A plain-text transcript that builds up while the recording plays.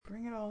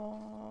it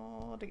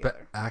all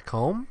together. Back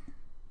home?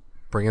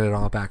 Bringing it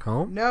all back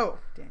home? No,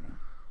 Daniel.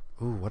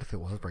 Ooh, what if it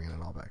was bringing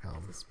it all back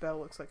home? The spell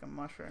looks like a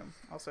mushroom.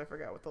 Also, I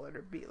forgot what the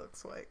letter B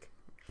looks like.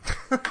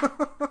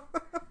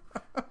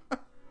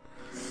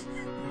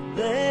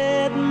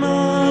 That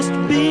must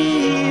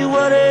be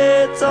what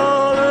it's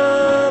all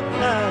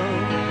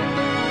about.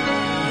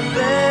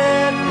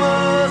 That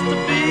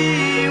must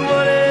be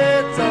what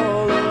it's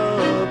all about.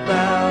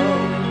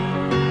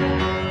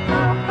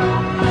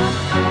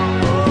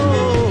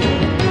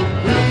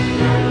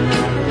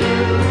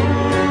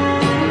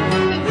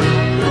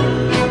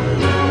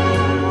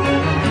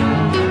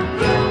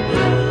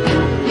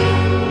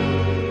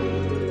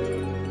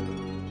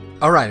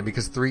 All right, and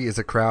because 3 is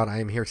a crowd, I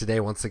am here today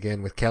once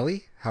again with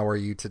Kelly. How are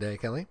you today,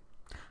 Kelly?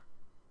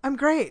 I'm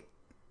great.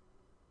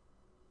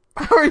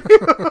 How are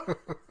you?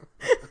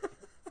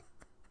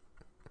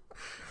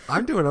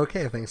 I'm doing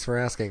okay, thanks for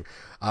asking.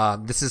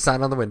 This is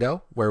Sign on the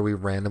Window, where we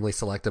randomly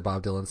select a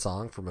Bob Dylan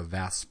song from a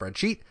vast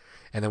spreadsheet,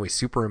 and then we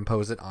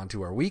superimpose it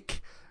onto our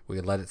week. We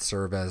let it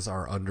serve as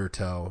our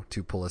undertow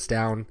to pull us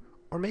down,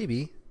 or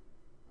maybe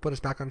put us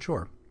back on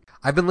shore.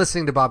 I've been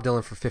listening to Bob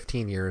Dylan for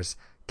 15 years.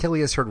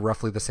 Kelly has heard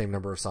roughly the same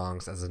number of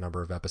songs as the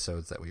number of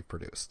episodes that we've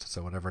produced.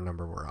 So whatever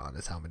number we're on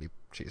is how many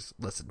she's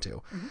listened to.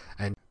 Mm-hmm.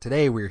 And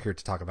today we're here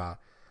to talk about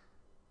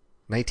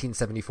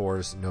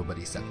 1974's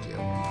Nobody Except You.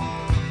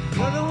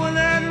 You're the one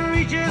that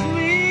reaches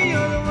me,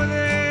 you're the one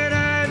that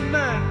I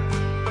admire.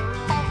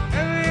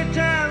 Every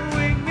time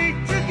we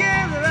meet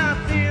together, I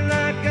feel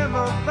like I'm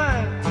on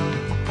fire.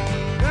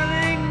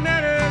 Nothing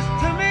matters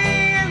to me,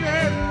 and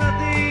there's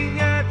nothing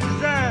I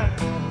desire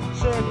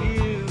except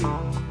you.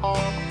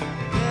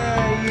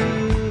 Yeah, you.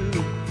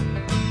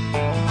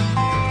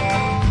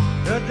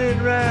 Nothing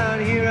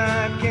round here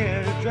I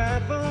care to try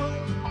for.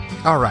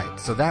 All right,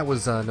 so that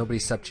was Nobody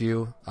Except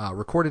You,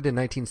 recorded in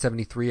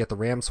 1973 at the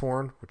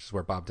Ramshorn, which is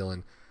where Bob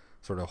Dylan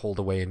sort of holed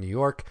away in New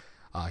York.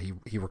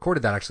 He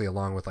recorded that actually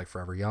along with like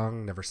Forever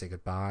Young, Never Say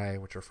Goodbye,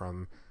 which are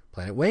from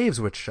Planet Waves,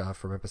 which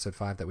from episode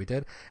 5 that we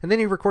did. And then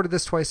he recorded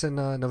this twice in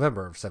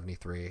November of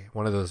 73.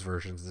 One of those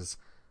versions is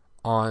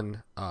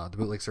on the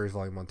Bootleg Series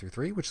Volume 1 through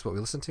 3, which is what we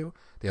listened to.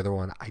 The other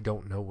one, I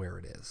don't know where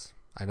it is.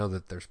 I know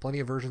that there's plenty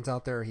of versions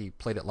out there. He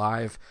played it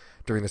live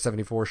during the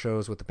 74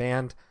 shows with the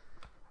band.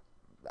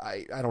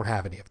 I don't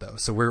have any of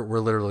those, so we're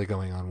literally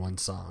going on one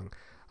song.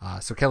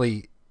 So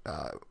Kelly,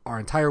 our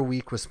entire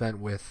week was spent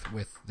with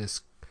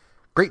this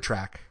great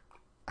track.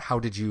 How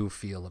did you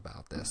feel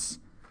about this?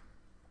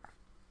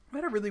 I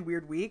had a really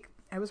weird week.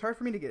 It was hard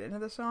for me to get into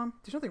this song.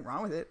 There's nothing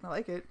wrong with it. I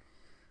like it.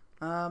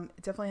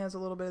 It definitely has a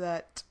little bit of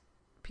that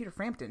Peter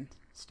Frampton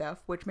stuff,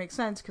 which makes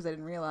sense because I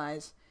didn't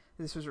realize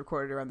this was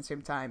recorded around the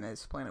same time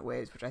as Planet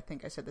Waves, which I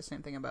think I said the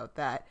same thing about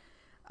that.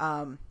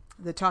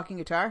 The talking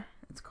guitar,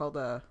 it's called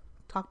a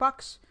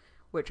Talkbox,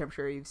 which I'm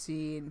sure you've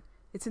seen.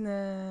 It's in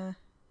the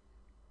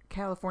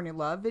California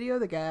Love video,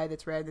 the guy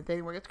that's riding the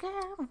thing where it's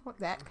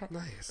that kind.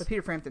 Nice. But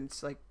Peter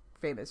Frampton's like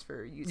famous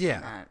for using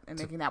that and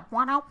making that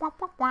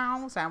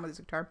wow sound with his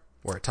guitar.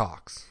 Where it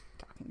talks.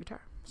 Talking guitar.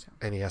 So.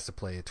 And he has to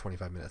play a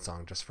 25-minute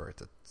song just for it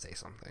to say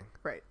something.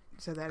 Right.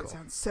 So that cool. It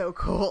sounds so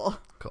cool.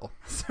 Cool.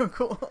 So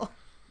cool.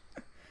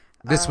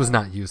 This was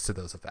not used to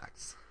those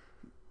effects.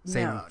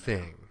 Same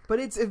thing. No. But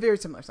it's a very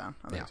similar sound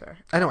on the guitar.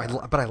 I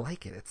know, but I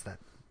like it. It's that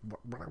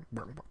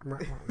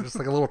just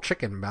like a little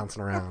chicken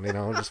bouncing around,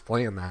 just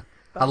playing that.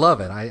 I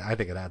love it. I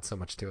think it adds so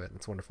much to it.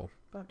 It's wonderful.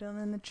 Bob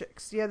Dylan and the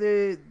Chicks. Yeah,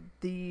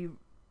 the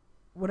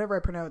whenever I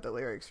print out the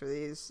lyrics for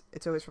these,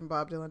 it's always from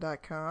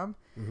BobDylan.com.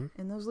 Mm-hmm.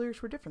 And those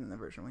lyrics were different than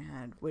the version we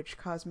had, which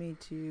caused me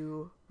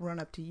to run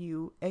up to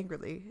you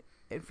angrily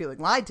and feeling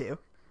lied to,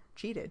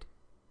 cheated,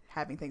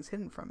 having things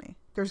hidden from me.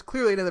 There's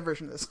clearly another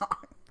version of the song.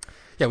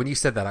 Yeah, when you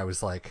said that, I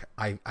was like,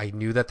 I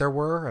knew that there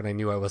were, and I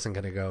knew I wasn't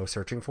going to go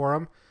searching for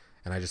them.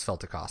 And I just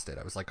felt accosted.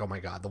 I was like, oh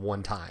my God, the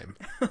one time.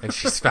 And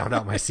she's found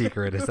out my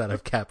secret is that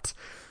I've kept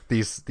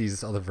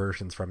these other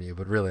versions from you.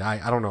 But really,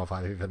 I don't know if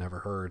I've even ever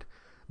heard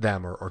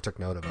them or took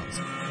note of them.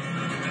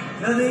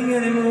 Nothing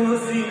anymore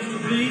seems to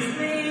please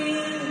me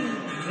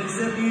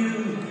except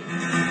you.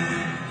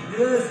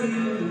 Just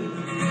you.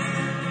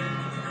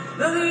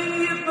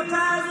 Nothing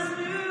hypnotizes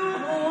me or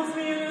holds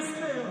me in a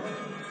spell.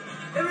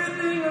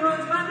 Everything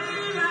runs by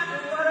me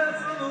like water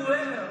from a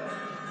well.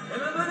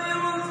 Everybody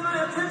wants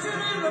my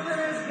attention,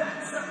 everybody's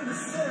got something to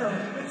sell,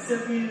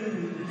 except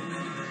you,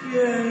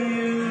 yeah,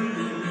 you.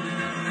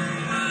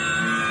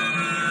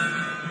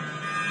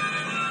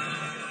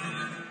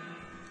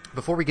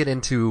 Before we get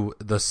into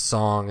the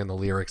song and the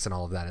lyrics and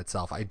all of that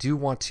itself, I do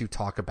want to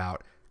talk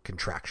about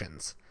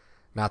contractions.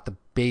 Not the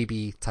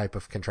baby type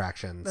of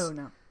contractions. Oh,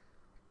 no.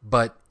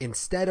 But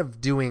instead of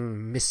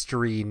doing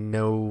mystery,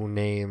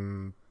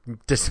 no-name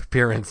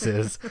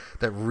disappearances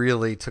that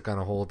really took on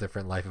a whole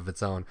different life of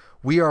its own,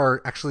 we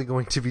are actually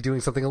going to be doing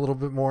something a little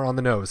bit more on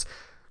the nose.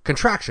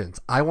 Contractions.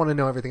 I want to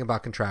know everything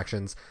about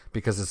contractions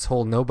because this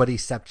whole Nobody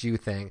Except You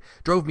thing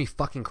drove me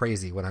fucking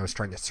crazy when I was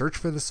trying to search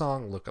for the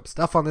song, look up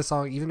stuff on the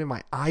song, even in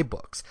my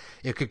iBooks.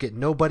 It could get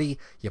nobody,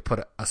 you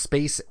put a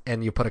space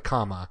and you put a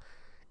comma,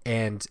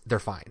 and they're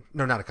fine.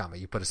 No, not a comma.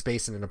 You put a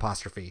space and an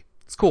apostrophe.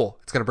 It's cool.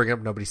 It's going to bring up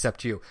nobody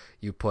except you.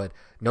 You put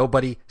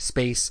nobody,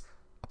 space,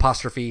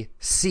 apostrophe,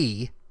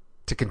 C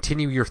to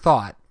continue your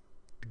thought.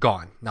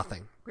 Gone.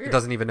 Nothing. Weird. It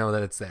doesn't even know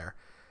that it's there.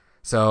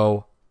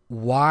 So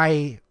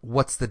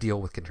what's the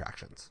deal with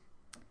contractions?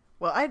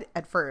 Well, I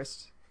at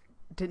first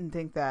didn't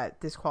think that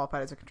this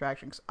qualified as a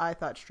contraction because I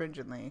thought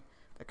stringently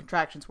that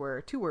contractions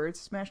were two words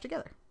smashed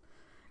together.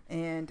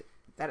 And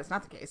that is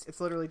not the case.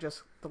 It's literally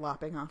just the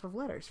lopping off of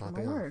letters from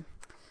a word.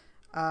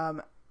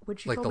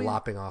 Which you Like told the me...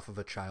 lopping off of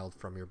a child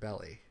from your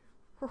belly.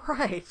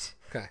 Right.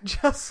 Okay.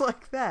 Just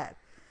like that.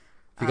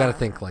 You got to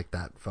think like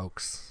that,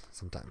 folks,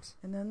 sometimes.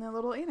 And then that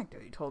little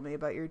anecdote you told me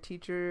about your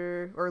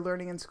teacher or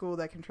learning in school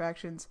that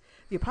contractions,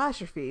 the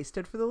apostrophe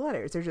stood for the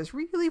letters. They're just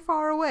really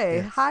far away,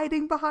 Yes.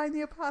 hiding behind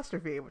the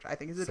apostrophe, which I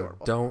think is So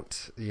adorable.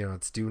 don't,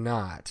 it's do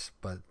not,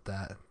 but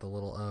the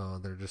little O,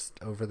 they're just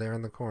over there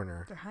in the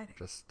corner. They're hiding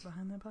Just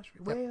behind the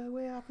apostrophe,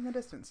 way off in the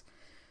distance.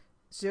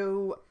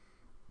 So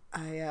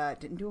I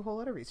didn't do a whole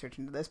lot of research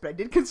into this, but I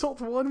did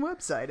consult one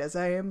website, as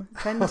I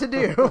tend to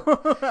do.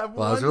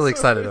 Well, I was really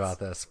excited about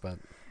this, but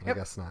I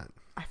guess not.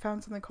 I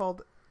found something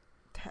called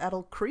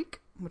Tattle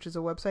Creek, which is a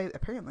website.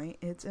 Apparently,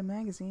 it's a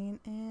magazine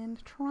in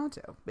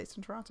Toronto, based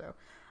in Toronto.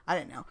 I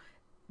didn't know.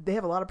 They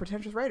have a lot of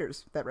pretentious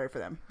writers that write for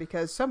them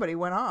because somebody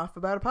went off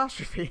about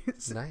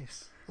apostrophes.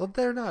 Nice. Well,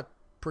 they're not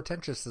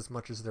pretentious as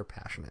much as they're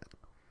passionate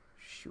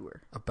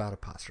Sure. about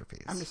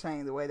apostrophes. I'm just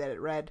saying the way that it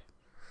read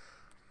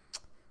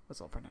was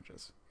a little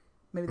pretentious.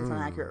 Maybe that's an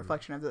accurate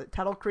reflection of the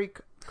Tattle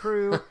Creek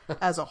crew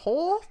as a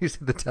whole. You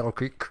said the Tattle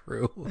Creek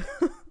crew.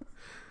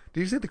 Did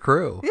you say the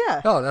crew?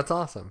 Yeah. Oh, that's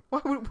awesome.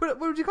 What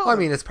would you call Well, I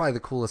them? mean, it's probably the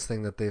coolest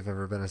thing that they've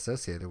ever been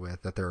associated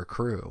with, that they're a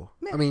crew.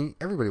 Yeah. I mean,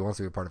 everybody wants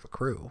to be a part of a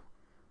crew.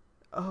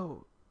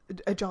 Oh,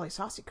 a Jolly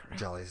Saucy crew.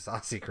 Jolly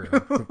Saucy crew.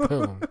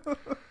 Boom.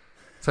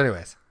 So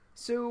anyways.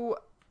 So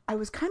I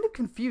was kind of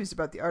confused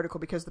about the article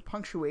because the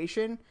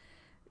punctuation,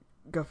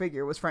 go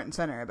figure, was front and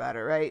center about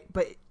it, right?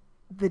 But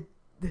the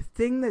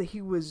thing that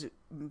he was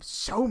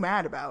so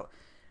mad about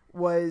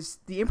was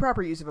the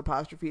improper use of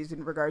apostrophes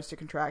in regards to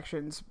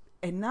contractions,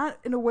 and not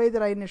in a way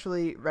that I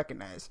initially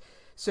recognized.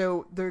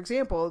 So the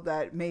example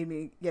that made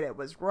me get it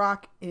was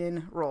rock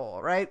in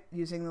roll, right?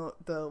 Using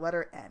the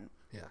letter N.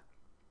 Yeah.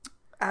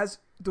 As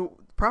the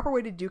proper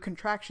way to do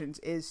contractions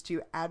is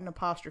to add an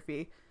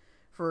apostrophe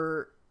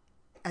for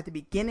at the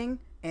beginning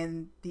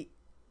and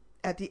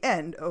at the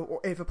end, or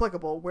if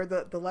applicable, where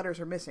the letters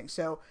are missing.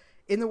 So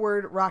in the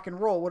word rock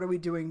and roll, what are we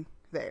doing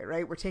there,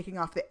 right? We're taking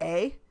off the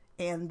A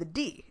and the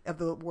D of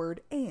the word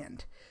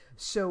and.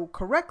 So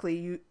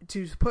correctly,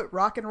 to put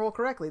rock and roll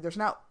correctly, there's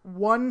not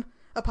one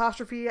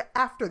apostrophe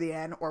after the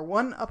N or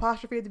one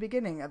apostrophe at the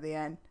beginning of the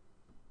N.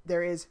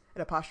 There is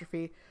an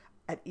apostrophe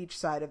at each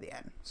side of the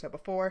N. So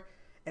before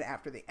and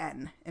after the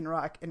N in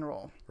rock and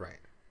roll. Right.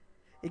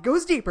 It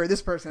goes deeper.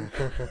 This person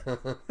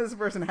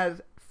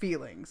has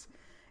feelings.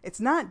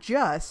 It's not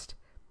just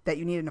that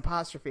you need an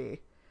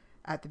apostrophe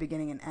at the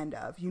beginning and end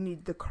of. You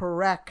need the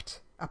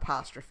correct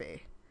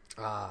apostrophe.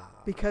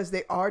 Because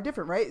they are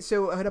different, right?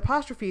 So an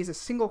apostrophe is a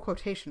single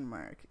quotation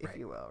mark, if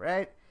you will,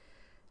 right?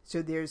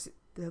 So there's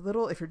the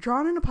little, if you're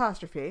drawing an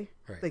apostrophe,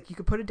 like you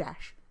could put a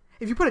dash.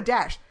 If you put a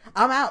dash,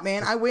 I'm out,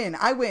 man. I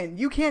win.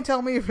 You can't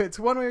tell me if it's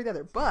one way or the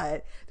other.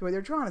 But the way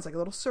they're drawn is like a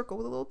little circle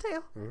with a little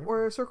tail,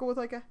 or a circle with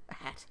like a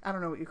hat. I don't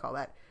know what you call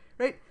that,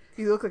 right?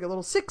 You look like a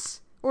little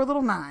 6 or a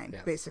little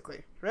 9,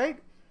 basically, right?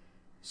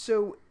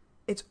 So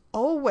it's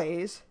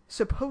always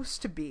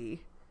supposed to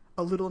be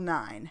a little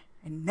 9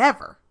 and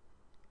never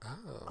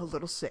a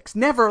little 6.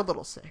 Never a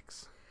little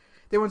 6.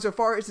 They went so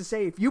far as to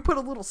say if you put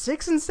a little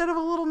 6 instead of a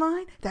little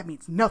 9, that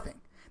means nothing.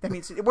 That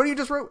means what you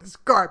just wrote is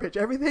garbage.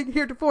 Everything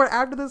heretofore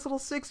after this little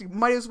 6, you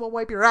might as well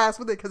wipe your ass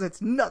with it because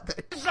it's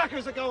nothing.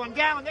 Suckers are going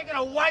down. They're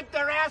going to wipe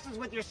their asses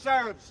with your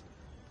serves.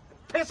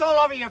 Piss all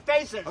over your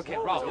faces. Okay,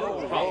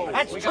 Rob.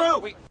 That's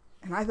true.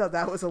 And I thought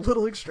that was a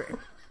little extreme.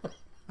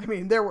 I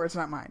mean, their words,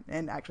 not mine.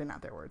 And actually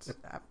not their words.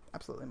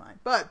 Absolutely mine.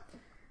 But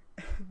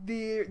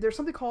there's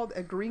something called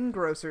a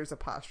greengrocer's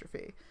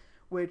apostrophe,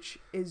 which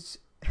is...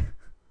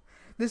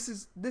 This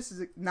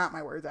is not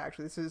my words,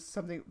 actually. This is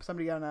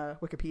somebody on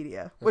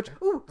Wikipedia. Which,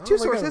 two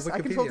sources. I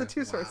consulted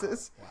two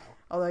sources. Wow.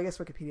 Although I guess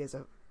Wikipedia is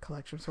a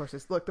collection of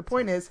sources. Look, the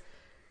point is,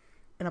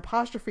 an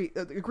apostrophe,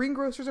 the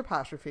greengrocer's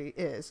apostrophe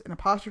is an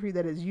apostrophe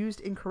that is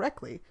used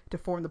incorrectly to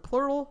form the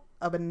plural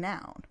of a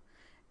noun.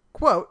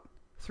 Quote,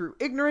 through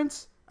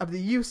ignorance of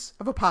the use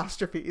of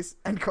apostrophes,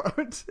 end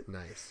quote.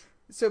 Nice.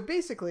 So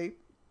basically,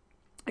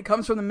 it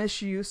comes from the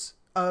misuse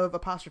of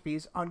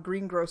apostrophes on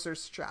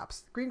greengrocers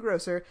shops.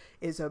 Greengrocer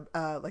is a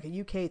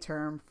UK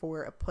term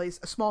for a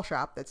small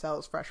shop that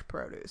sells fresh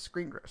produce.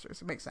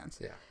 Greengrocers. It makes sense.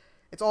 Yeah.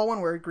 It's all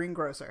one word,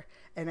 greengrocer.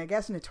 And I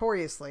guess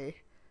notoriously,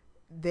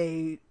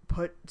 they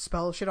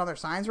spell shit on their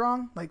signs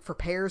wrong. Like for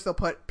pears, they'll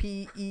put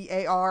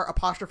P-E-A-R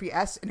apostrophe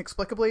S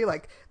inexplicably.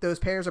 Like those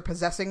pears are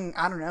possessing,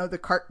 I don't know, the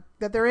cart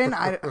that they're in.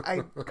 I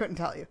couldn't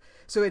tell you.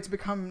 So it's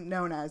become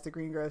known as the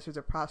greengrocer's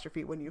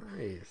apostrophe when you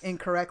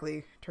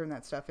incorrectly turn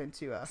that stuff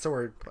into a... So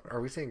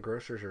are we saying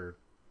grocers are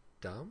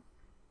dumb?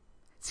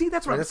 See,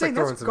 that's what I'm that's saying.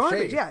 like That's throwing some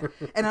garbage. shade.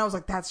 Yeah. And I was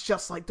like, that's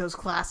just like those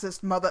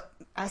classist mother.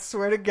 I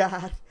swear to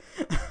God.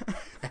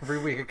 Every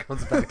week it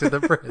comes back to the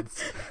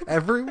Brits.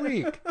 Every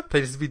week.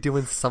 They just be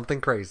doing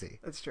something crazy.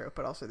 That's true,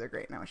 but also they're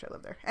great, and I wish I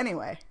lived there.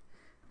 Anyway,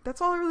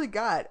 that's all I really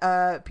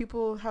got.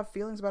 People have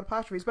feelings about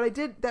apostrophes, but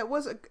that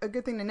was a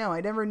good thing to know.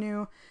 I never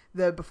knew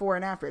the before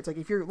and after. It's like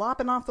if you're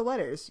lopping off the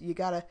letters, you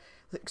gotta,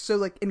 so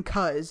like in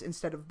cuz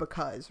instead of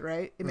because,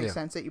 right? It makes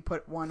sense that you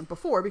put one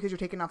before because you're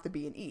taking off the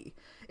B and E.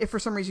 If for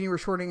some reason you were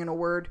shortening a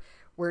word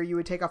where you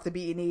would take off the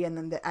B and E and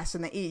then the S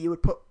and the E, you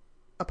would put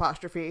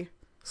apostrophe,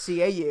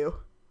 CAU,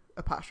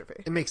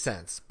 apostrophe. It makes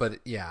sense, but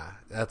yeah,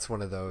 that's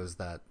one of those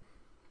that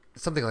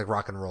something like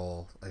rock and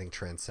roll, I think,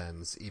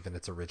 transcends even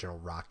its original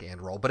rock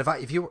and roll. But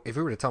if you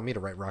were to tell me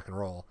to write rock and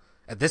roll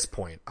at this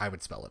point, I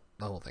would spell it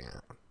the whole thing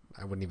out.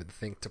 I wouldn't even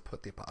think to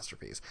put the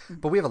apostrophes. Mm-hmm.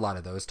 But we have a lot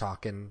of those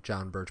talking.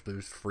 John Birch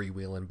Blues,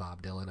 Freewheelin',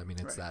 Bob Dylan. I mean,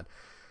 it's right. that.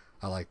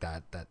 I like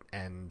that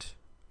end.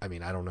 I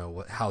mean, I don't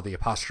know how the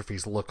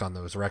apostrophes look on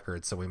those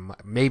records, so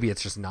maybe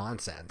it's just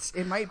nonsense.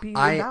 It might be.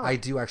 I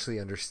do actually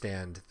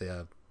understand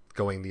the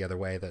going the other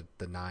way, the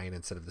 9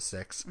 instead of the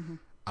 6. Mm-hmm.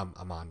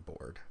 I'm on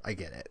board. I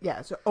get it.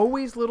 Yeah, so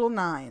always little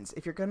 9s.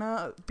 If you're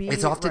gonna be,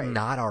 it's often right.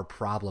 not our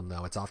problem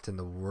though. It's often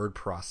the word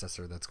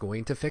processor that's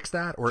going to fix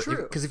that. Or True.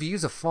 Because if you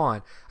use a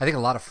font, I think a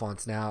lot of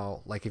fonts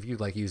now, like if you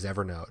use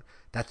Evernote,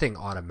 that thing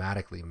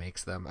automatically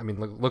makes them. I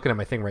mean, looking at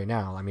my thing right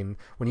now. I mean,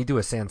 when you do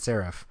a sans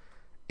serif,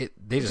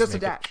 they just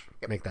make a dash.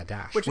 Make that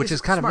dash, which is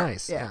kind smart. of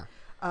nice. Yeah.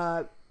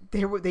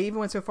 They even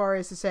went so far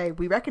as to say,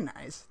 we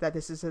recognize that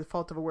this is the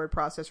fault of a word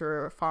processor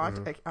or a font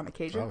on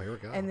occasion. Oh, here we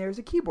go. And there's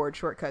a keyboard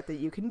shortcut that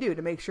you can do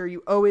to make sure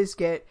you always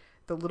get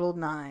the little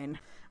 9.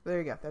 There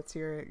you go. That's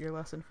your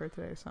lesson for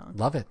today's song.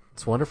 Love it.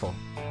 It's wonderful.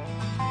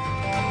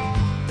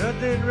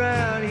 Nothing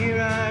round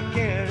here I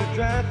care to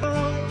try for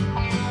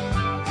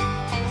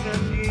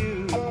except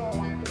you.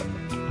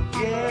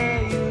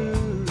 Yeah, you.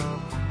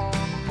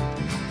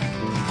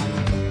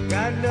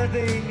 Got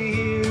nothing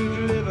here to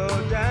live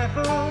or die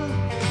for.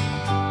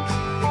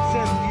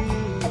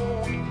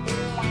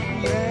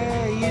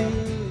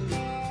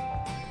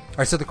 All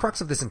right, so the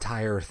crux of this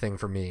entire thing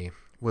for me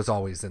was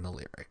always in the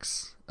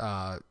lyrics.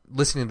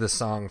 Listening to this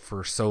song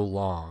for so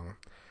long,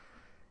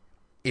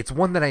 it's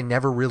one that I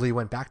never really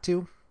went back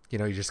to. You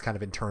know, you just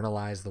kind of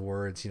internalize the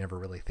words. You never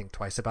really think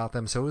twice about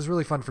them. So it was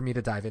really fun for me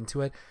to dive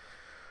into it.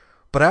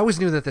 But I always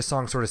knew that this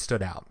song sort of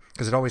stood out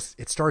because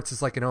it starts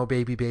as like an "Oh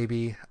baby,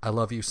 baby, I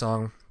love you"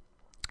 song.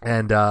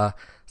 And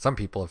some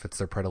people, if it's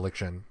their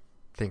predilection,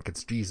 think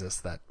it's Jesus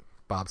that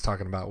Bob's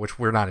talking about, which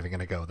we're not even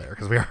going to go there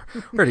because we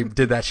already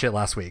did that shit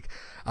last week.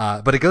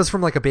 But it goes from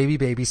like a baby,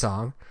 baby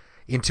song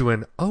into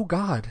an, oh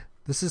God,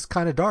 this is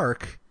kind of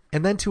dark.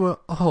 And then to a,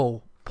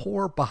 oh,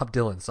 poor Bob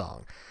Dylan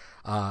song.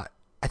 I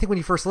think when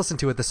you first listen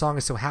to it, the song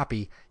is so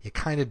happy, you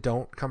kind of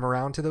don't come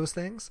around to those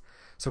things.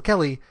 So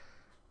Kelly,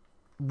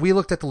 we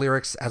looked at the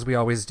lyrics as we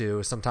always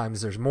do.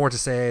 Sometimes there's more to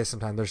say,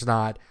 sometimes there's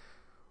not.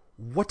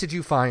 What did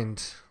you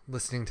find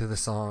listening to the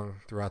song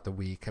throughout the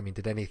week? I mean,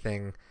 did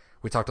anything...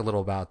 We talked a little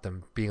about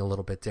them being a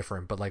little bit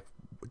different, but like,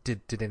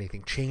 did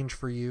anything change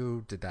for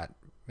you? Did that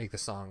make the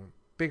song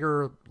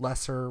bigger,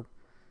 lesser?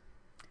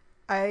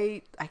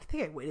 I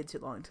think I waited too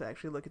long to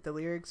actually look at the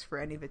lyrics for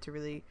any of it to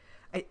really...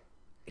 I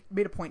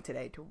made a point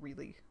today to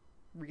really,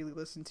 really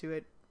listen to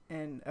it,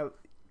 and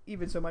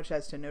even so much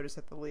as to notice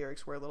that the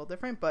lyrics were a little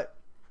different, but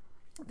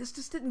this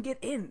just didn't get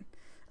in.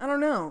 I don't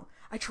know.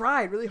 I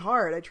tried really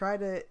hard.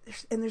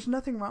 And there's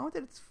nothing wrong with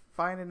it. It's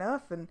fine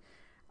enough, and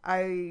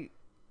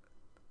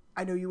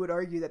I know you would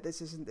argue that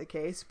this isn't the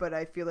case, but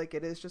I feel like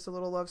it is just a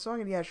little love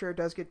song. And yeah, sure, it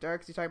does get dark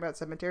because you're talking about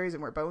cemeteries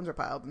and where bones are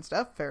piled and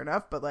stuff. Fair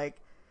enough. But like,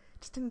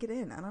 it just didn't get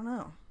in. I don't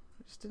know.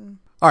 It just didn't.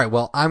 All right.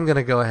 Well, I'm going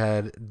to go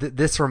ahead.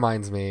 This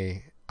reminds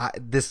me,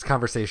 this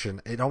conversation,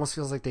 it almost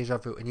feels like deja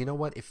vu. And you know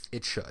what? If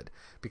it should,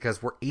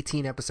 because we're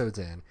 18 episodes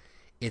in.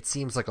 It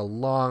seems like a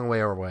long way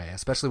away,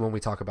 especially when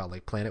we talk about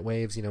like Planet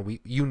Waves. You know,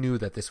 you knew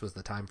that this was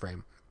the time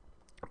frame.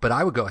 But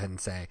I would go ahead and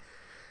say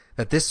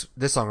that this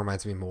song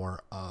reminds me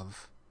more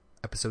of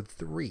episode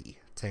 3,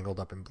 Tangled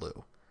Up in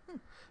Blue.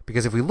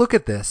 Because if we look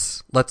at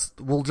this,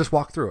 we'll just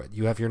walk through it.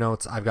 You have your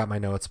notes, I've got my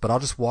notes, but I'll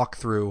just walk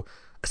through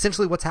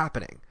essentially what's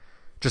happening.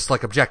 Just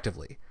like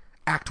objectively.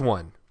 Act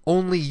 1,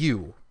 only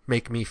you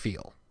make me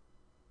feel.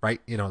 Right?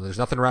 You know, there's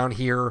nothing around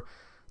here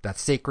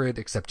that's sacred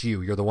except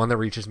you. You're the one that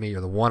reaches me. You're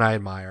the one I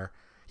admire.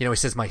 You know, he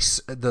says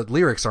the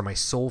lyrics are my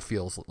soul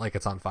feels like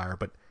it's on fire,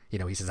 but you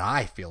know, he says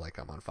I feel like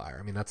I'm on fire.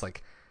 I mean, that's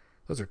like,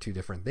 those are two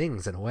different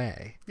things in a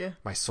way. Yeah.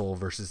 My soul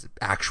versus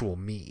actual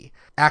me.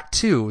 Act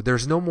 2,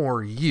 there's no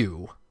more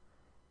you.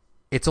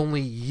 It's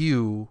only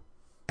you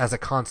as a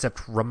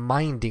concept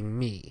reminding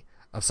me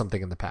of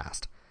something in the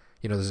past.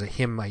 You know, there's a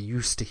hymn I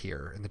used to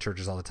hear in the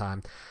churches all the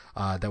time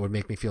that would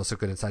make me feel so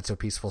good inside, so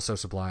peaceful, so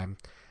sublime.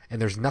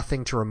 And there's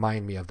nothing to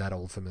remind me of that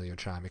old familiar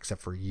chime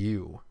except for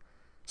you.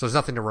 So there's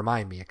nothing to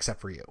remind me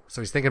except for you.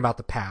 So he's thinking about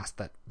the past,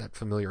 that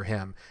familiar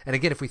hymn. And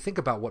again, if we think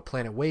about what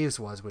Planet Waves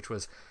was, which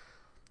was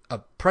a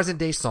present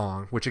day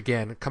song, which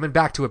again, coming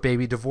back to it,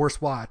 baby,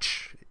 Divorce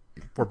Watch,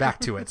 we're back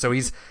to it. So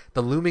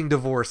the looming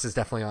divorce is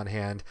definitely on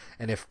hand.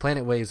 And if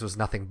Planet Waves was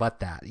nothing but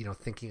that,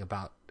 thinking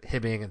about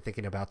Hibbing and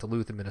thinking about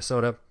Duluth and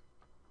Minnesota,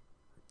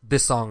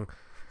 this song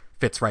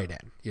fits right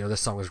in.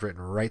 This song was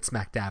written right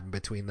smack dab in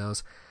between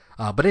those.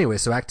 But anyway,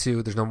 so Act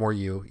 2, there's no more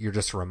you. You're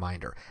just a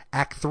reminder.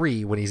 Act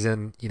 3, when he's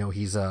in,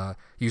 he's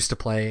used to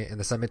play in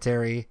the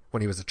cemetery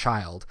when he was a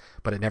child,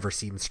 but it never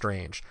seemed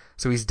strange.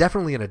 So he's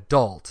definitely an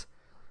adult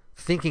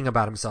thinking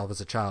about himself as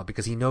a child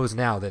because he knows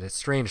now that it's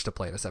strange to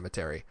play in a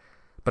cemetery.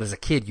 But as a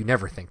kid, you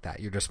never think that.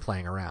 You're just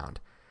playing around.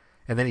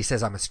 And then he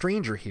says, I'm a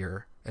stranger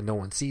here and no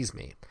one sees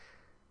me.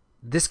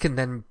 This can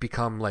then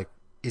become like,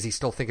 is he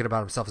still thinking about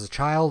himself as a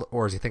child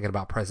or is he thinking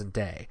about present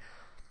day?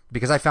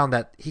 Because I found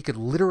that he could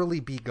literally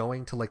be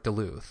going to like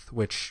Duluth,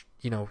 which,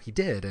 he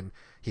did. And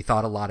he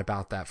thought a lot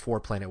about that for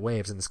Planet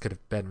Waves. And this could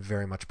have been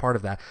very much part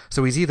of that.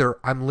 So he's either,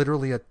 I'm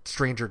literally a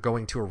stranger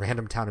going to a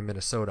random town in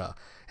Minnesota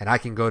and I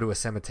can go to a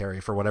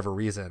cemetery for whatever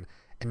reason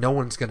and no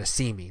one's going to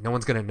see me. No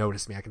one's going to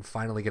notice me. I can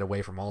finally get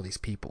away from all these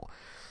people.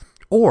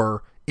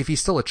 Or if he's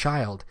still a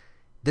child,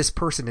 this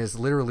person is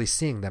literally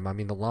seeing them. I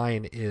mean, the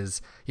line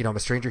is, I'm a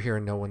stranger here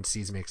and no one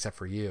sees me except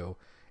for you.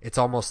 It's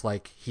almost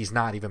like he's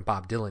not even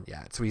Bob Dylan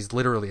yet. So he's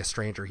literally a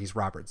stranger. He's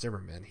Robert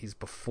Zimmerman. He's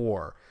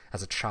before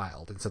as a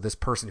child. And so this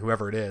person,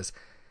 whoever it is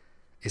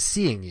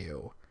seeing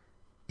you,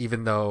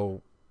 even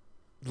though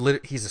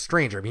he's a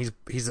stranger. I mean,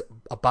 he's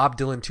a Bob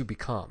Dylan to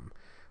become,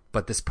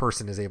 but this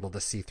person is able to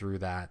see through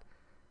that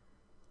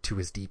to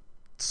his deep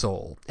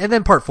soul. And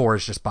then part 4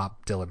 is just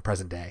Bob Dylan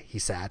present day.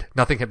 He's sad.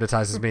 Nothing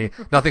hypnotizes me.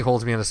 Nothing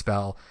holds me in a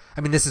spell.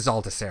 I mean, this is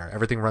all to Sarah.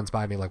 Everything runs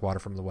by me like water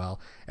from the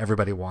well.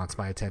 Everybody wants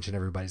my attention.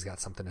 Everybody's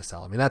got something to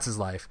sell. I mean, that's his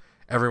life.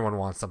 Everyone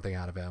wants something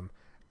out of him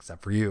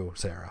except for you,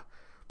 Sarah.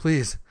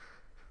 Please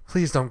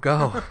don't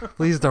go.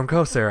 Please don't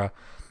go, Sarah.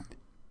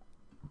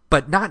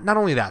 But not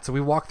only that. So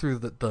we walk through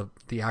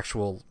the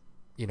actual,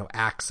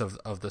 acts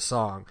of the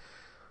song,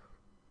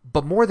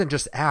 but more than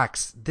just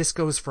acts, this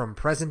goes from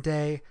present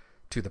day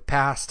to the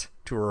past,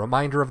 to a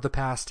reminder of the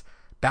past,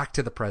 back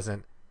to the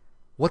present.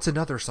 What's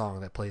another song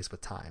that plays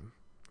with time?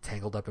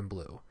 Tangled Up in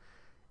Blue.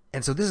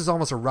 And so this is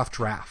almost a rough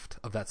draft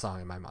of that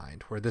song in my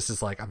mind, where this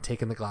is like, I'm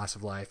taking the glass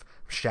of life,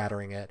 I'm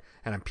shattering it,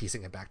 and I'm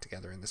piecing it back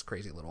together in this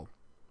crazy little,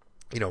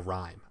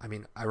 rhyme. I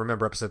mean, I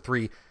remember episode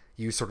 3,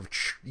 you sort of,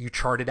 you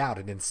charted out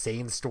an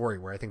insane story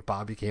where I think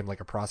Bob became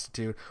like a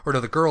prostitute, or no,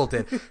 the girl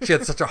did. She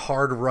had such a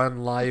hard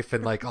run life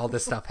and like all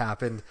this stuff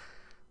happened.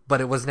 But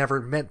it was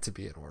never meant to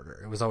be in order.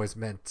 It was always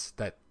meant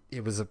that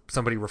it was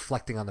somebody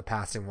reflecting on the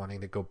past and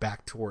wanting to go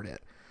back toward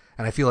it.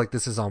 And I feel like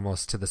this is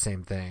almost to the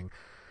same thing,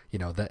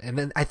 and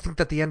then I think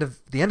that the end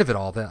of it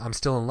all, that I'm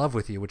still in love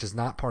with you, which is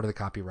not part of the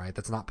copyright.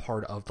 That's not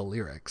part of the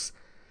lyrics.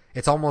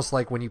 It's almost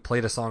like when you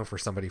played a song for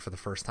somebody for the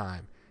first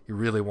time, you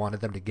really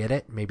wanted them to get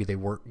it. Maybe they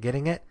weren't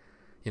getting it.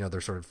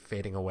 They're sort of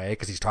fading away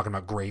because he's talking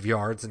about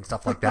graveyards and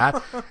stuff like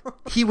that.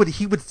 He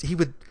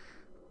would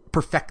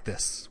perfect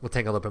this with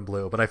Tangled Up in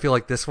Blue, but I feel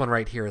like this one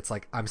right here, it's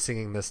like I'm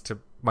singing this to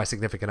my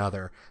significant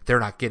other. They're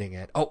not getting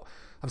it. Oh,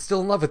 I'm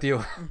still in love with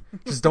you.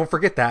 Just don't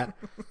forget that.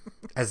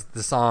 As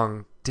the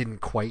song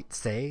didn't quite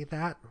say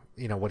that,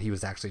 what he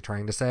was actually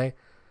trying to say.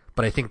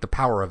 But I think the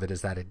power of it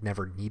is that it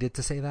never needed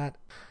to say that.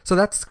 So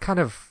that's kind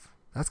of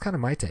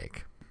my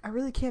take. I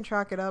really can't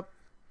chalk it up.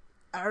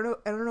 I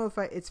don't know if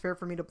it's fair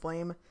for me to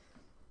blame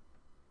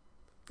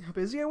how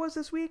busy I was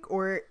this week,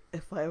 or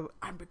if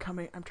I'm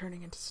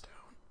turning into stone.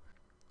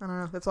 I don't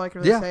know. That's all I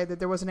can really say. That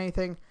there wasn't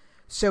anything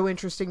so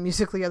interesting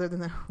musically other than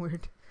that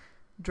weird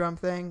drum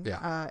thing.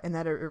 Yeah. And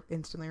that it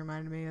instantly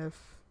reminded me of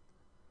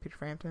Peter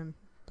Frampton.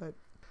 But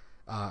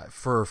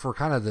for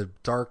kind of the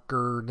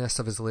darkerness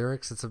of his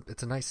lyrics,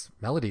 it's a nice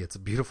melody. It's a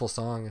beautiful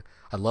song.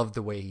 I love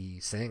the way he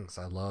sings.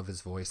 I love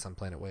his voice on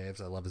Planet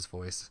Waves. I love his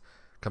voice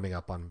coming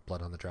up on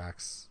Blood on the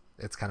Tracks.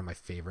 It's kind of my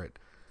favorite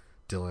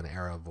Dylan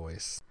era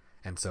voice.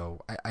 And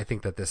so I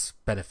think that this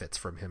benefits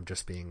from him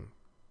just being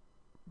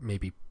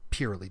maybe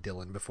purely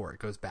Dylan before it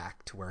goes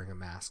back to wearing a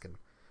mask and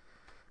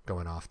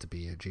going off to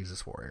be a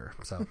Jesus warrior.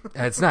 So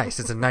it's nice.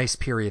 It's a nice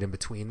period in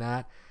between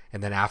that.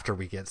 And then after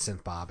we get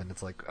Synth Bob, and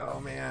it's like, oh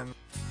man.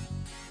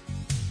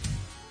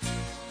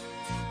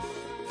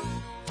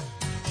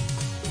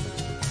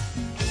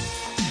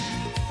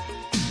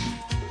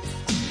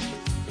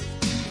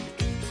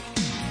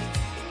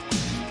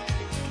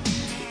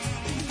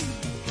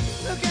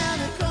 Look out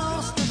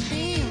across the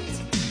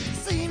fields,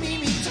 see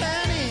me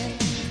returning.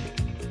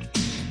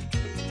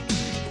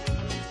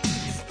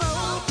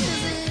 Smoke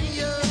is in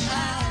your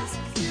eyes,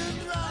 you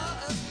draw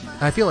a smile.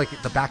 I feel like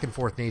the back and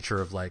forth nature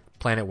of like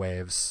Planet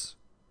Waves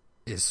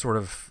is sort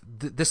of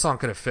this song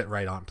could have fit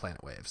right on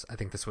Planet Waves. I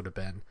think this would have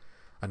been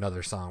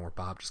another song where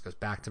Bob just goes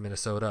back to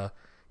Minnesota.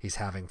 He's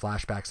having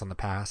flashbacks on the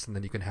past, and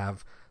then you can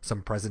have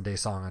some present day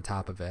song on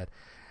top of it.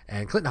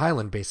 And Clinton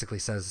Highland basically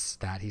says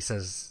that he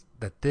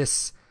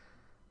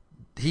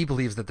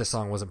believes that this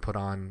song wasn't put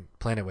on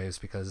Planet Waves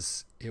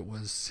because it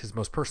was his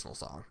most personal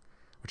song,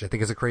 which I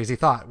think is a crazy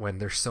thought when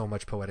there's so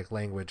much poetic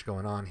language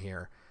going on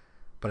here.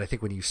 But I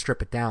think when you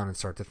strip it down and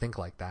start to think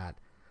like that,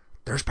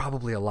 there's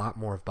probably a lot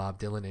more of Bob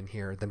Dylan in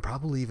here than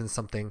probably even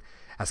something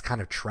as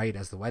kind of trite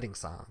as The Wedding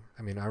Song.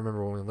 I mean, I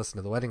remember when we listened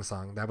to The Wedding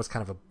Song, that was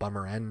kind of a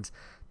bummer end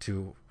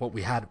to what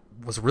we had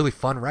was a really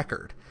fun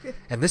record.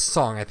 And this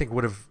song, I think,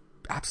 would have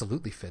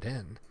absolutely fit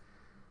in.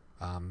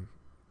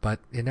 But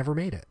it never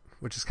made it,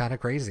 which is kind of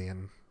crazy.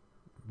 And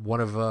one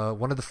of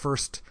the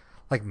first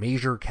like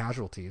major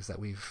casualties that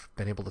we've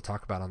been able to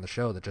talk about on the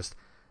show that just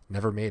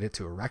never made it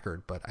to a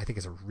record, but I think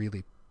is a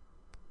really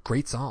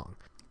great song.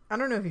 I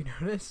don't know if you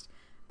noticed,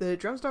 the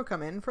drums don't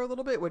come in for a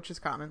little bit, which is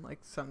common. Like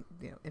some,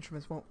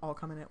 instruments won't all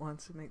come in at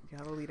once and you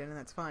have a lead in, and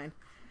that's fine.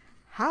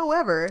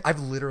 However, I've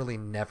literally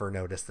never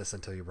noticed this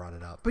until you brought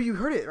it up. But you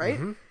heard it, right?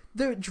 Mm-hmm.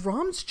 The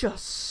drums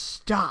just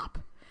stop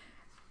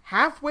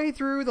halfway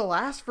through the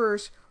last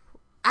verse,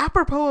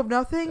 apropos of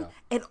nothing,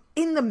 and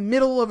in the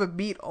middle of a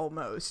beat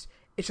almost.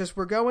 It's just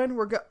we're going,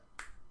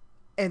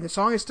 and the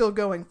song is still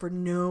going for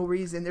no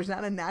reason. There's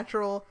not a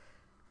natural,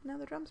 now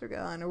the drums are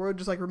gone, or we're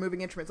just like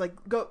removing instruments, like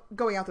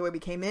going out the way we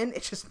came in.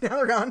 It's just now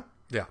they're gone.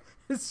 Yeah,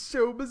 it's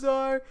so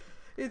bizarre.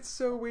 It's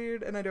so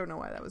weird, and I don't know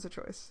why that was a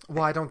choice.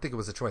 Well, I don't think it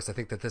was a choice. I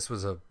think that this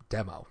was a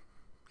demo.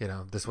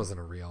 This wasn't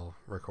a real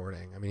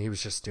recording. I mean, he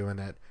was just doing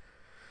it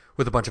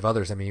with a bunch of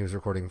others. I mean, he was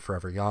recording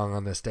Forever Young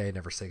on this day,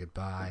 Never Say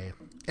Goodbye.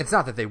 It's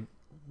not that they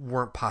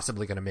weren't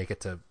possibly going to make it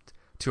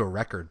to a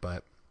record,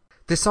 but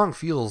this song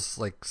feels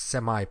like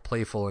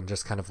semi-playful and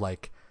just kind of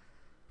like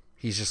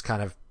he's just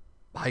kind of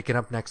hiking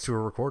up next to a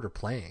recorder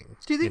playing.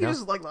 Do you think he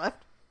just like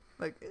left?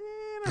 Like,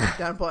 I'm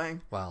done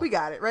playing. Well, we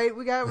got it, right?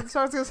 We got what the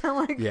song's gonna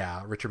sound like.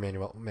 Yeah, Richard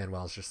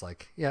Manuel's just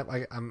like, yeah,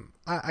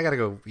 I gotta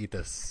go eat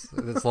this.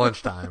 It's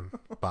lunchtime,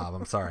 Bob.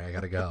 I'm sorry, I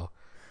gotta go.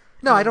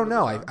 No, I don't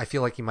know. I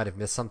feel like he might have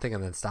missed something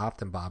and then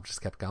stopped, and Bob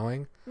just kept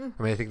going.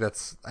 I mean, I think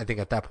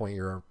at that point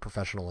you're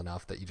professional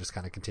enough that you just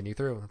kind of continue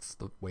through. That's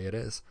the way it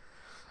is.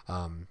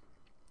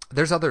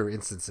 There's other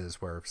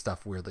instances where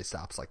stuff weirdly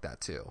stops like that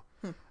too.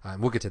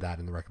 We'll get to that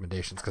in the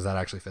recommendations because that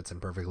actually fits in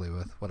perfectly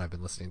with what I've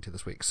been listening to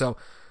this week. So,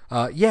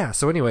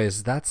 So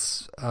anyways,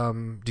 that's.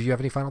 Do you have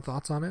any final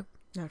thoughts on it?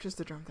 No, just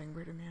the drum thing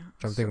weirded me out.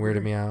 Drum thing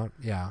weirded me out.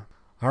 Yeah.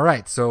 All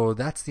right. So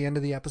that's the end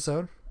of the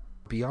episode.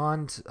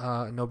 Beyond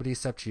Nobody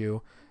Except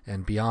You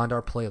and beyond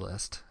our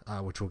playlist,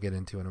 which we'll get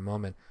into in a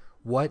moment.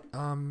 What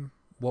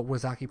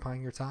was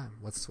occupying your time?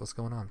 What's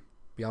going on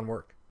beyond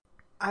work?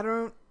 I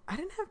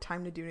didn't have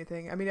time to do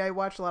anything. I mean, I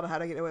watched a lot of How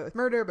to Get Away with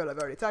Murder, but I've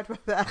already talked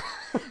about that.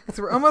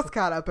 So we're almost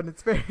caught up, and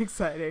it's very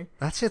exciting.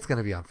 That shit's going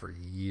to be on for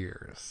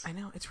years. I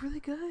know. It's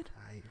really good.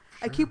 Sure.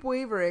 I keep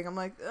wavering. I'm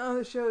like, oh,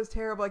 the show is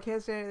terrible. I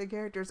can't stand any of the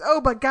characters.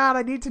 Oh, my God,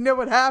 I need to know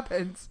what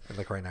happens. And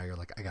like right now, you're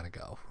like, I got to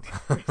go.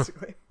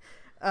 Basically.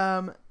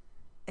 And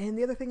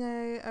the other thing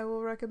I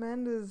will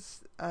recommend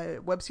is a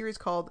web series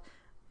called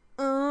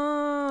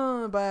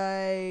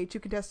by two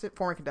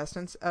former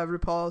contestants of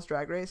RuPaul's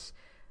Drag Race,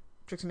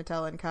 Trixie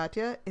Mattel and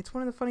Katya. It's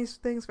one of the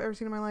funniest things I've ever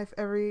seen in my life.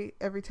 Every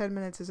 10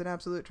 minutes is an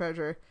absolute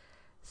treasure.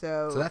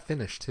 So that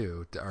finished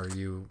too. Are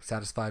you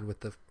satisfied with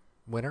the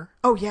winner?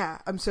 Oh yeah,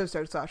 I'm so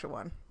stoked Sasha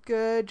won.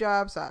 Good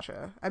job,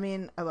 Sasha. I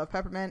mean, I love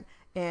Peppermint,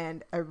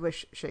 and I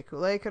wish Shea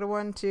Coulee could have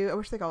won too. I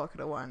wish they all could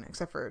have won,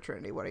 except for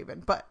Trinity. What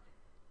even? But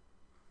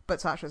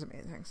Sasha's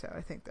amazing, so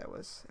I think it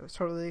was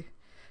totally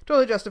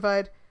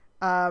justified.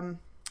 It's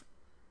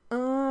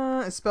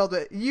spelled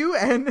it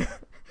UNHHHH.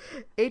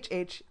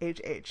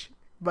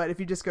 But if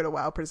you just go to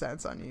WoW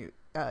Presents on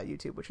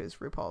YouTube, which is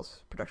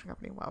RuPaul's production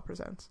company, WoW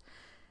Presents.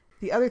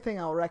 The other thing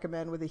I'll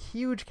recommend with a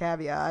huge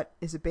caveat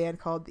is a band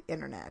called The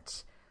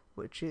Internet,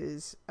 which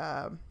is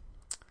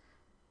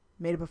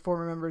made up of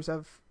former members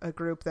of a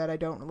group that I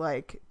don't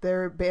like.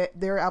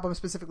 Their album,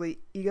 specifically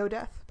Ego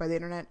Death by The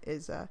Internet,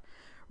 is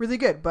really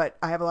good, but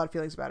I have a lot of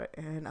feelings about it,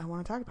 and I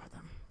want to talk about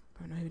them.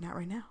 But maybe not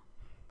right now.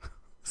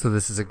 So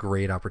this is a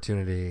great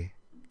opportunity,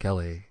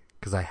 Kelly,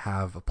 because I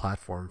have a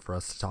platform for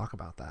us to talk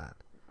about that.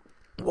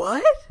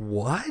 What?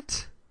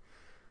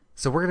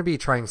 So we're going to be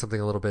trying something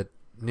a little bit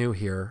new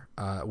here.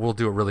 We'll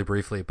do it really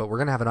briefly, but we're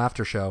going to have an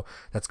after show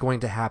that's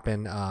going to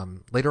happen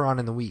later on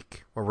in the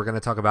week, where we're going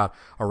to talk about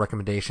our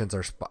recommendations,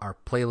 our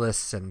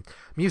playlists, and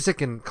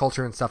music and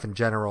culture and stuff in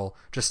general,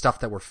 just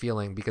stuff that we're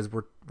feeling, because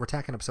we're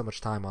tacking up so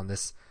much time on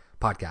this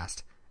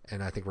podcast,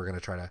 and I think we're going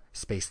to try to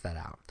space that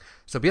out.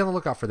 So be on the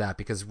lookout for that,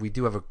 because we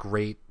do have a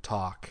great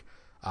talk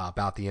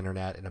about the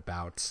internet and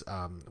about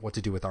what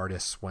to do with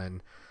artists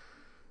when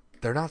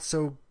they're not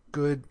so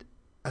good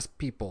as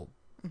people,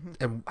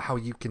 and how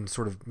you can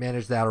sort of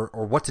manage that,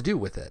 or what to do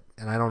with it.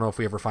 And I don't know if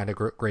we ever find a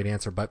great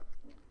answer, but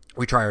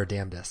we try our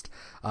damnedest.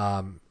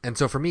 And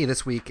so for me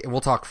this week, and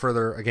we'll talk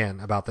further again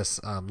about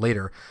this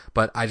later,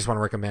 but I just want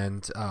to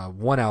recommend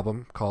one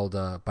album called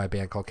by a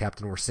band called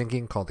Captain We're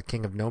Sinking, called The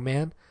King of No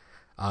Man.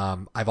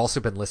 I've also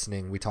been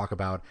listening. We talk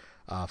about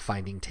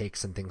finding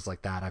takes and things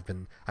like that.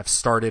 I've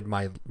started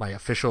my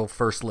official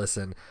first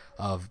listen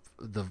of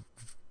the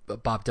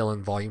Bob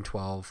Dylan Volume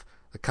 12,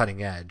 The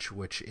Cutting Edge,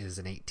 which is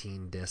an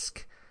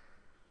 18-disc,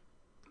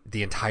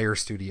 the entire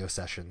studio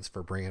sessions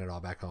for Bringing It All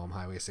Back Home,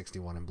 Highway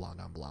 61, and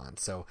Blonde on Blonde.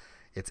 So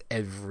It's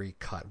every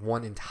cut.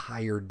 One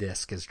entire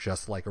disc is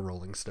just like a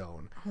Rolling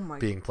Stone my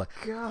being played.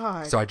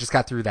 God. So I just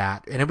got through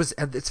that, and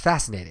it's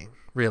fascinating.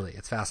 Really,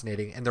 it's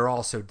fascinating, and they're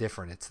all so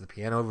different. It's the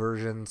piano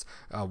versions.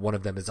 One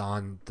of them is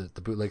on the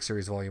bootleg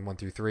series, volume 1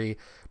 through 3.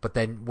 But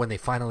then when they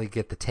finally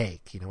get the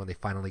take, when they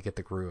finally get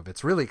the groove,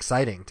 it's really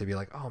exciting to be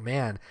like, oh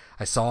man,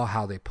 I saw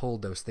how they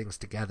pulled those things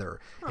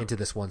together into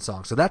this one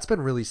song. So that's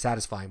been really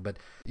satisfying. But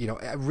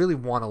I really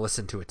want to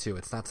listen to it too.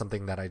 It's not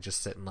something that I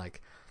just sit and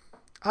like,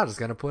 I'm just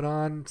gonna put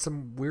on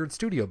some weird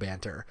studio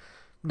banter.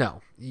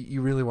 No,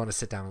 you really want to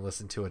sit down and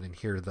listen to it and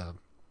hear the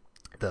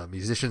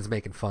musicians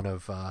making fun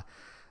of. God,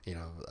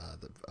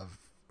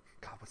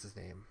 what's his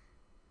name?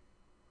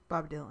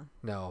 Bob Dylan.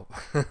 No.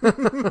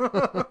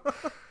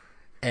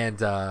 And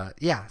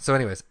so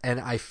anyways, and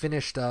I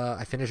finished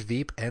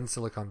Veep and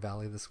Silicon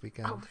Valley this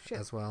weekend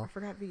as well. I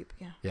forgot Veep.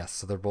 Yeah. Yes,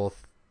 so they're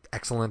both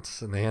excellent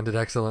and they ended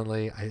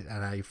excellently.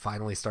 I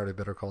finally started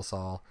Better Call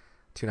Saul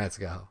 2 nights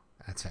ago.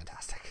 That's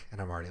fantastic, and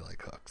I'm already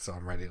like hooked, so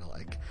I'm ready to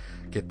like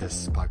get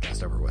this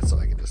podcast over with so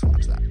I can just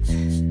watch that.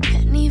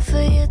 Penny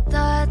for your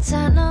thoughts,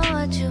 I know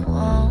what you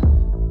want.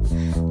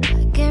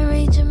 I can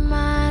read your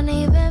mind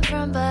even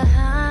from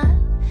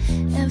behind.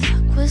 And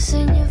fuck what's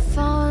in your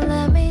phone,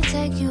 let me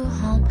take you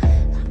home.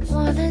 I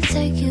wanna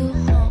take you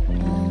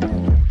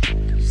home.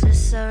 'Cause it's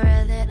so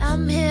rare that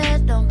I'm here,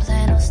 don't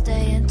plan on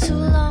staying too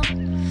long.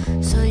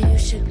 So you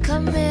should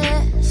come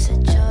here,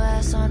 sit your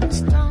ass on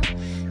this throne.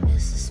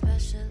 It's a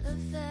special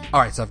affair. All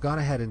right, so I've gone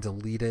ahead and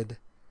deleted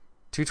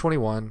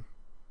 221,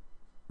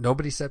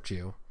 Nobody Except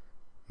You.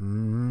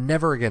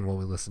 Never again will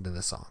we listen to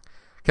this song.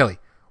 Kelly,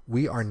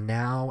 we are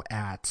now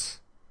at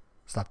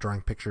Stop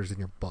Drawing Pictures in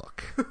Your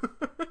Book.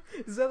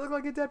 Does that look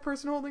like a dead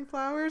person holding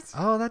flowers?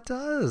 Oh, that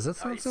does.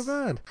 That's Nice. not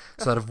so bad.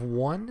 So out of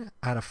 1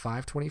 out of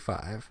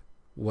 525,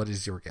 what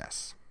is your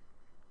guess?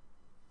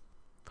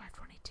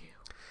 522.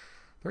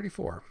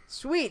 34.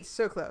 Sweet.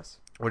 So close.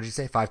 What did you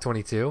say,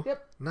 522?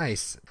 Yep.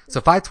 Nice.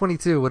 So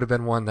 522 would have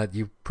been one that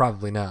you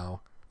probably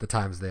know, The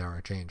Times They Are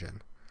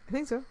A-Changin'. I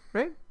think so.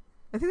 Right?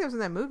 I think that was in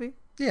that movie.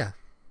 Yeah.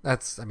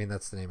 That's the name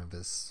of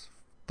his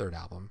third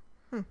album.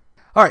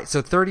 All right,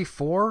 so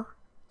 34.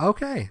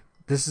 Okay.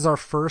 This is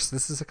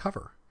a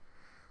cover.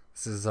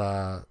 This is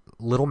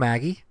Little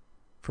Maggie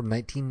from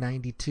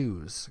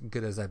 1992's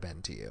Good As I've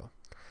Been to You.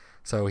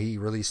 So he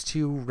released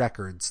 2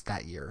 records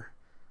that year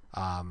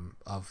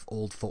of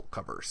old folk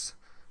covers.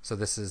 So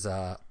this is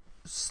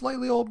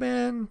slightly old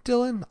man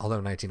Dylan, although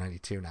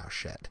 1992 now,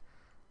 shit.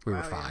 We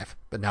were 5,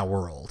 but now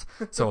we're old.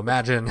 So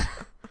imagine,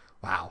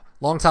 wow,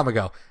 long time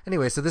ago.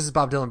 Anyway, so this is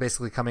Bob Dylan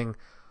basically coming.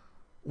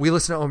 We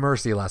listened to Oh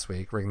Mercy last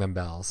week, Ring Them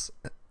Bells.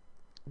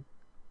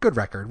 Good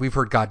record. We've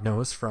heard God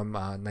Knows from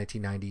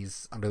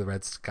 1990's Under the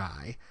Red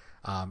Sky.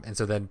 And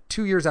so then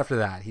 2 years after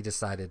that, he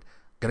decided,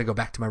 going to go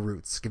back to my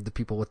roots, give the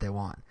people what they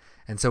want.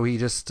 And so he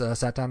just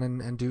sat down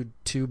and do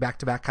 2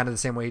 back-to-back, kind of the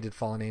same way he did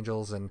Fallen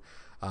Angels and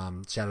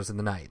Shadows in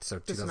the Night. So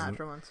The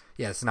Sinatra ones.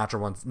 Yeah,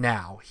 Sinatra ones.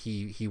 Now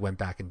he went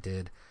back and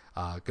did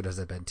Good As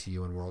I've Been to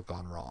You and World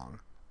Gone Wrong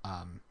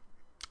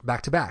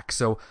back-to-back.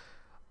 So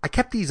I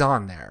kept these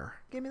on there.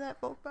 Give me that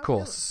folk Bob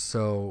Cool. Dylan.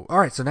 So, all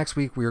right. So next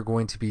week we are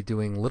going to be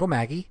doing Little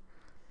Maggie,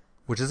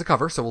 which is a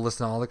cover. So we'll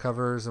listen to all the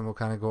covers and we'll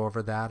kind of go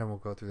over that and we'll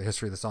go through the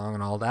history of the song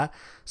and all that.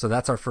 So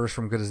that's our first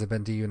from Good As I've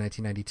Been to You in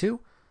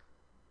 1992.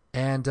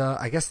 And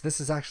I guess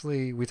this is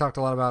actually, we talked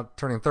a lot about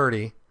turning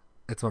 30.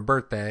 It's my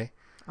birthday.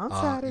 On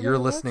Saturday. You're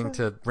listening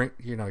to,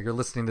 you're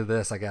listening to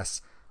this, I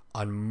guess,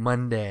 on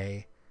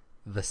Monday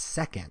the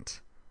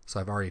 2nd. So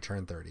I've already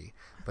turned 30.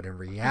 But in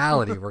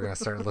reality, we're going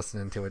to start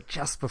listening to it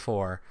just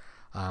before.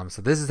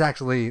 So this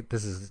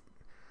is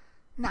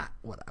not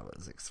what I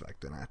was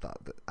expecting.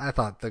 I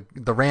thought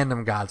the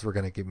random gods were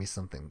going to give me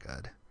something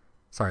good.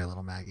 Sorry,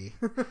 Little Maggie.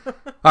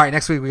 All right,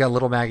 next week we got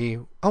Little Maggie.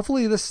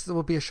 Hopefully this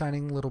will be a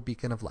shining little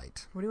beacon of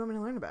light. What do you want me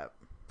to learn about?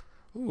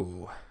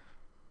 Ooh.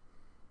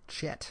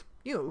 Shit.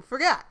 You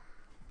forgot.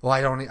 Well,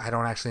 I don't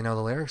actually know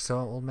the lyrics, so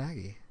Little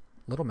Maggie.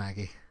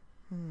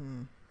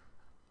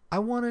 I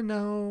want to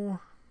know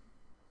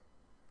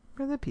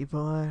Where the people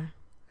are.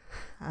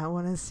 I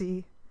want to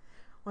see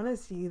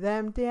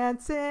them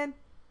dancing.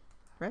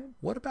 Right?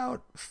 what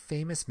about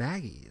famous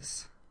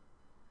Maggies?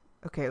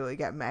 Okay, well, you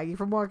got Maggie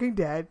from Walking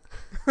Dead.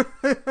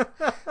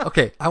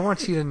 Okay, I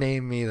want you to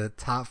name me the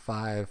top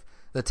 5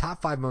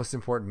 most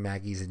important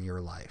Maggies in your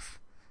life.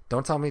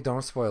 Don't tell me,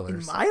 don't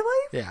spoilers. In my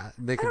life? Yeah,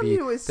 they I could don't be.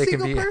 know a They can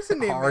single be person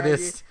named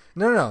artists.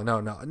 No,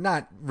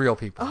 not real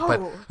people. Oh,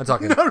 but I'm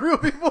talking. Not real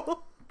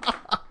people.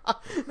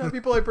 Not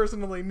people I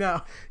personally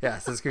know.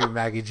 Yes, this could be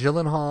Maggie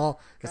Gyllenhaal.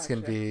 This can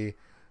Gotcha. be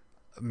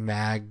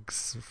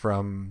Mags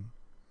from.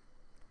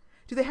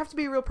 Do they have to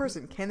be a real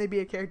person? Can they be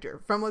a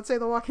character from, let's say,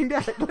 The Walking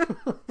Dead?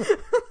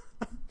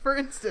 For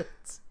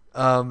instance.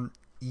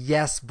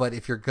 Yes, but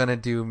if you're gonna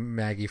do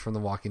Maggie from The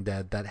Walking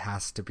Dead, that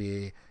has to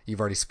be.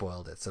 You've already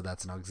spoiled it, so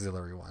that's an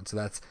auxiliary one. So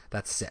that's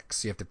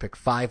 6. You have to pick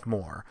 5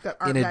 more That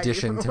aren't in Maggie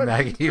addition from to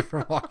Walking Maggie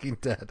from Walking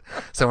Dead.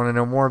 So I want to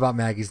know more about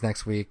Maggies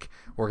next week.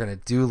 We're gonna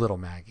do Little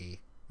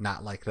Maggie,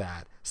 not like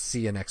that.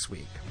 See you next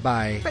week.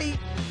 Bye. Bye.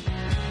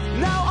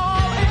 Now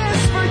all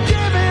is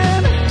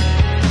forgiven.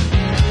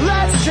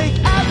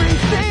 take